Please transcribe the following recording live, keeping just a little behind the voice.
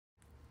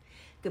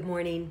Good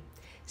morning.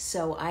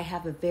 So I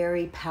have a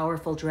very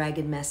powerful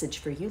dragon message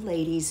for you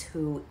ladies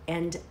who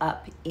end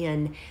up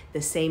in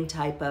the same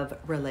type of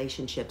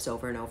relationships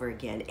over and over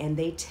again. And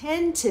they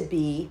tend to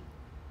be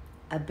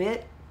a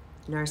bit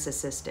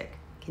narcissistic.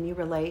 Can you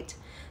relate?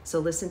 So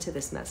listen to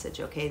this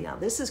message, okay? Now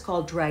this is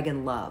called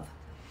Dragon Love.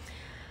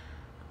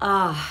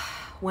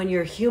 When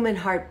your human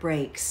heart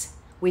breaks,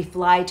 we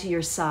fly to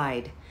your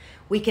side.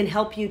 We can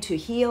help you to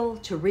heal,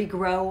 to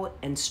regrow,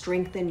 and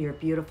strengthen your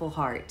beautiful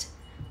heart.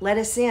 Let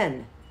us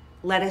in,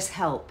 let us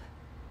help,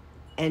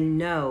 and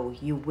know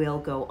you will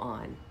go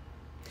on.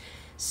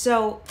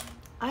 So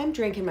I'm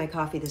drinking my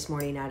coffee this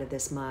morning out of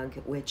this mug,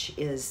 which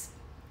is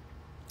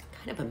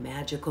kind of a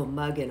magical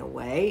mug in a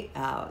way.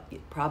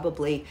 It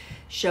probably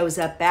shows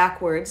up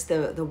backwards,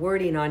 the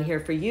wording on here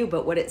for you,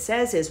 but what it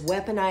says is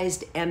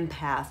Weaponized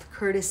Empath,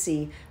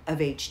 courtesy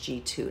of H.G.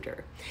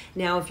 Tudor.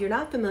 Now, if you're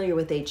not familiar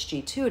with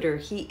H.G. Tudor,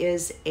 he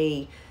is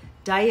a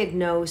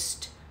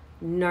diagnosed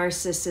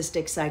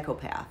narcissistic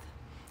psychopath.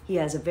 He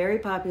has a very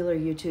popular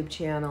YouTube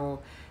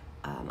channel.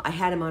 I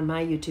had him on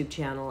my YouTube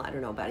channel, I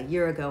don't know, about a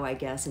year ago, I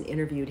guess, and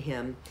interviewed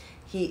him.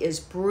 He is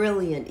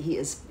brilliant. He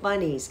is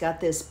funny. He's got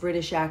this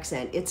British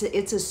accent. It's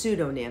a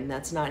pseudonym.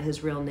 That's not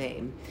his real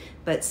name.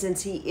 But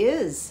since he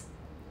is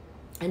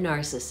a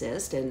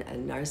narcissist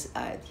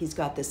and he's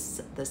got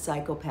the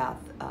psychopath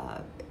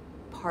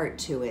part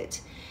to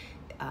it,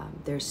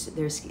 there's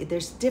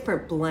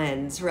different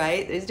blends,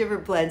 right? There's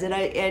different blends,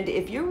 and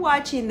if you're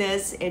watching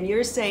this and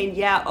you're saying,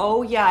 yeah,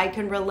 oh yeah, I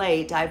can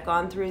relate. I've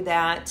gone through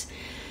that.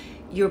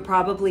 You're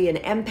probably an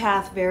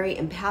empath, very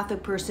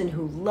empathic person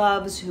who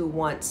loves, who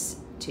wants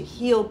to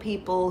heal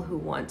people, who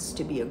wants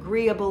to be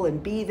agreeable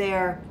and be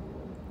there.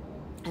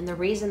 And the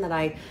reason that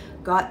I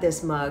got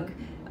this mug,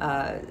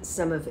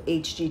 some of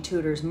H.G.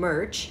 Tudor's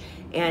merch,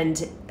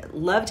 and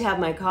love to have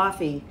my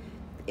coffee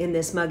in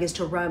this mug is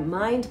to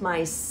remind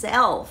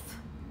myself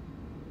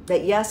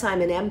that yes,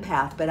 I'm an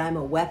empath, but I'm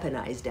a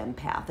weaponized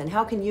empath. And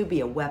how can you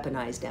be a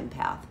weaponized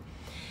empath?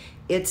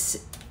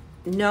 It's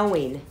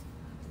knowing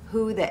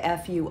who the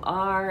F you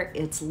are.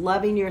 It's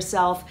loving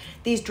yourself.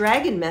 These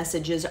dragon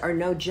messages are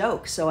no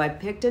joke. So I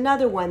picked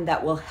another one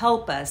that will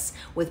help us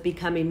with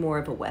becoming more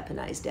of a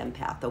weaponized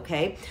empath,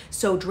 okay?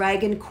 So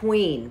Dragon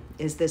Queen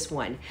is this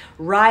one.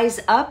 Rise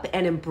up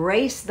and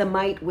embrace the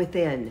might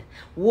within.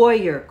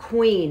 Warrior,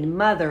 queen,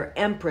 mother,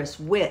 empress,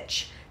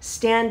 witch.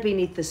 Stand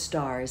beneath the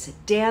stars.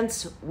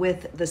 Dance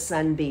with the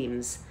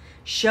sunbeams.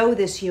 Show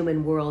this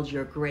human world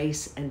your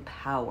grace and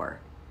power.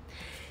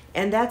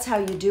 And that's how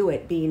you do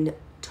it, being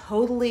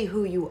totally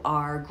who you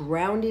are,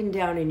 grounding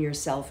down in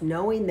yourself,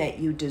 knowing that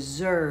you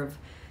deserve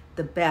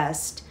the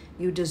best,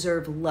 you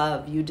deserve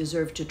love, you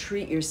deserve to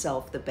treat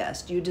yourself the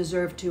best, you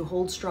deserve to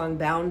hold strong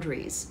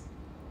boundaries.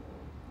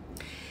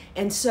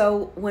 And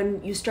so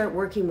when you start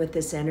working with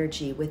this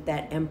energy, with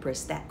that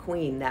empress, that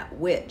queen, that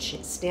witch,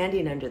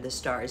 standing under the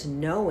stars,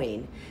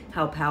 knowing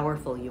how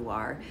powerful you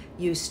are,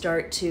 you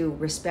start to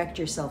respect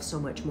yourself so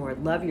much more,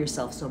 love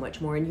yourself so much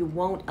more, and you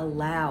won't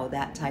allow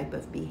that type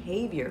of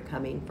behavior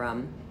coming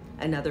from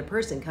another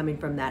person, coming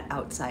from that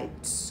outside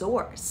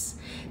source.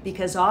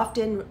 Because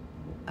often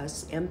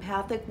us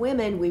empathic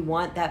women, we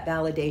want that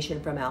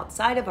validation from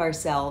outside of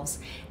ourselves,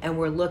 and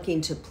we're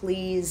looking to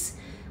please.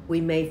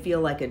 We may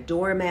feel like a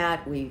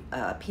doormat,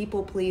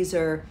 people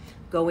pleaser,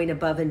 going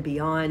above and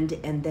beyond,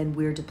 and then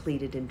we're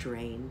depleted and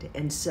drained.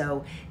 And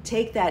so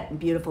take that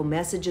beautiful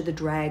message of the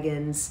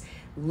dragons,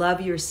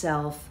 love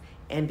yourself,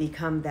 and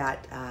become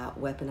that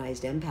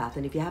weaponized empath.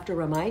 And if you have to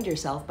remind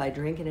yourself by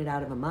drinking it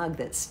out of a mug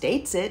that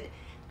states it,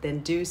 then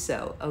do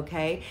so,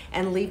 okay?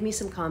 And leave me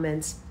some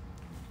comments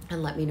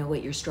and let me know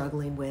what you're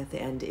struggling with,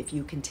 and if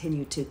you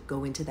continue to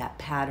go into that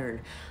pattern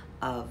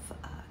of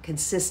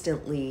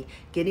consistently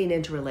getting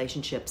into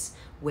relationships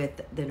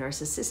with the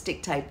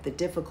narcissistic type, the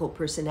difficult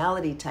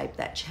personality type,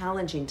 that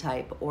challenging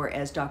type, or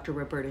as Dr.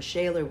 Roberta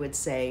Shaler would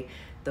say,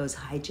 those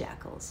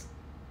hijackals.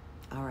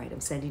 All right, I'm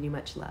sending you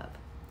much love.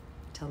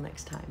 Till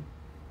next time.